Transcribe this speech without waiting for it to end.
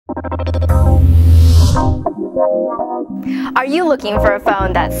Are you looking for a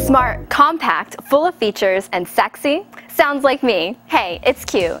phone that's smart, compact, full of features, and sexy? Sounds like me. Hey, it's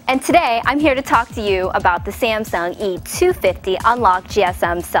Q, and today I'm here to talk to you about the Samsung E250 unlocked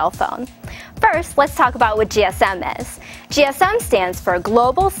GSM cell phone. First, let's talk about what GSM is. GSM stands for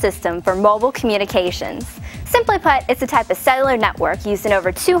Global System for Mobile Communications. Simply put, it's a type of cellular network used in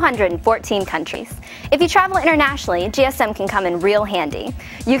over 214 countries. If you travel internationally, GSM can come in real handy.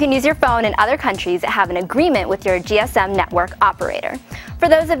 You can use your phone in other countries that have an agreement with your GSM network operator. For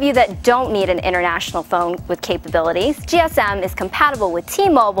those of you that don't need an international phone with capabilities, GSM is compatible with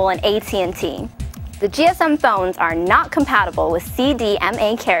T-Mobile and AT&T. The GSM phones are not compatible with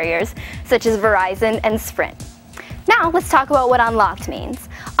CDMA carriers such as Verizon and Sprint. Now let's talk about what unlocked means.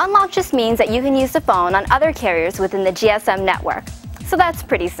 Unlocked just means that you can use the phone on other carriers within the GSM network. So that's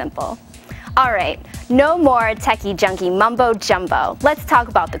pretty simple. Alright, no more techie junky mumbo jumbo. Let's talk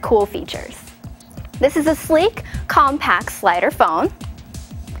about the cool features. This is a sleek, compact slider phone,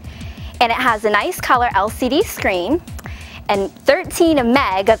 and it has a nice color LCD screen and 13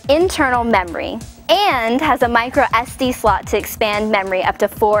 meg of internal memory, and has a micro SD slot to expand memory up to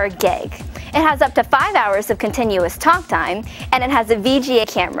 4 gig. It has up to 5 hours of continuous talk time, and it has a VGA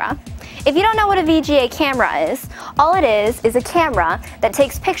camera. If you don't know what a VGA camera is, all it is a camera that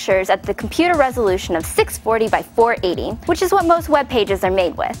takes pictures at the computer resolution of 640 by 480, which is what most web pages are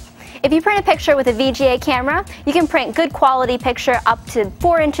made with. If you print a picture with a VGA camera, you can print good quality picture up to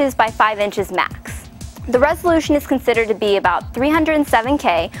 4 inches by 5 inches max. The resolution is considered to be about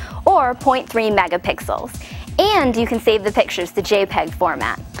 307K or 0.3 megapixels, and you can save the pictures to JPEG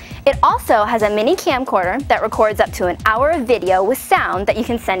format. It also has a mini camcorder that records up to an hour of video with sound that you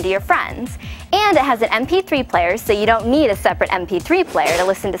can send to your friends. And it has an MP3 player, so you don't need a separate MP3 player to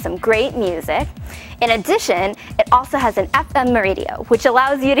listen to some great music. In addition, it also has an FM radio, which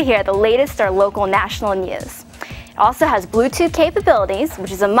allows you to hear the latest or local national news. It also has Bluetooth capabilities,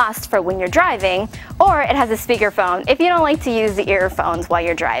 which is a must for when you're driving, or it has a speakerphone if you don't like to use the earphones while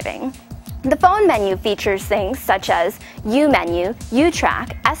you're driving. The phone menu features things such as U-Menu,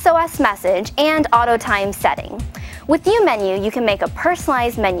 U-Track, SOS Message, and Auto Time Setting. With U-Menu, you can make a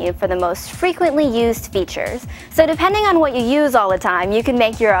personalized menu for the most frequently used features, so depending on what you use all the time, you can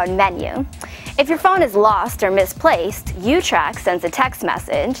make your own menu. If your phone is lost or misplaced, U-Track sends a text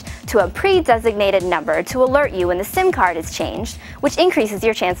message to a pre-designated number to alert you when the SIM card is changed, which increases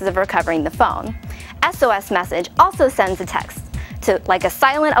your chances of recovering the phone. SOS Message also sends a text to like a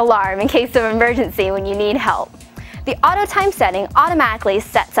silent alarm in case of emergency when you need help. The auto time setting automatically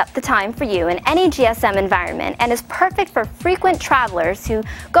sets up the time for you in any GSM environment and is perfect for frequent travelers who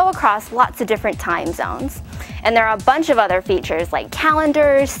go across lots of different time zones. And there are a bunch of other features like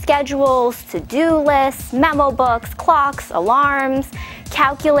calendars, schedules, to-do lists, memo books, clocks, alarms,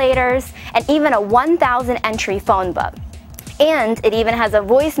 calculators, and even a 1,000 entry phone book. And it even has a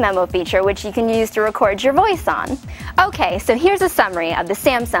voice memo feature which you can use to record your voice on. Okay, so here's a summary of the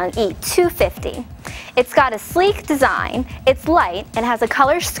Samsung E250. It's got a sleek design, it's light, and has a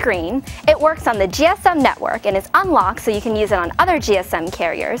color screen. It works on the GSM network and is unlocked so you can use it on other GSM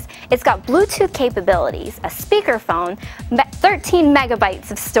carriers. It's got Bluetooth capabilities, a speakerphone, 13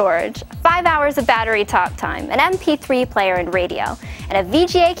 megabytes of storage, 5 hours of battery talk time, an MP3 player and radio, and a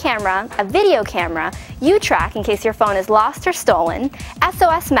VGA camera, a video camera, U-Track in case your phone is lost or stolen,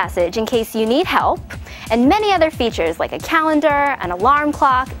 SOS Message in case you need help, and many other features like a calendar, an alarm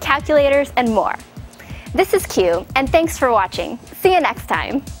clock, calculators, and more. This is Q, and thanks for watching. See you next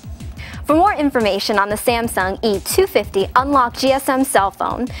time. For more information on the Samsung E250 unlocked GSM cell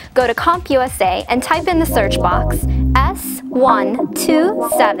phone, go to CompUSA and type in the search box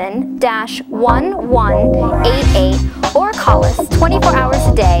S127-1188 or call us 24 hours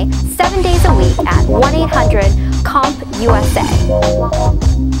a day, 7 days a week at 1-800-COMP-USA.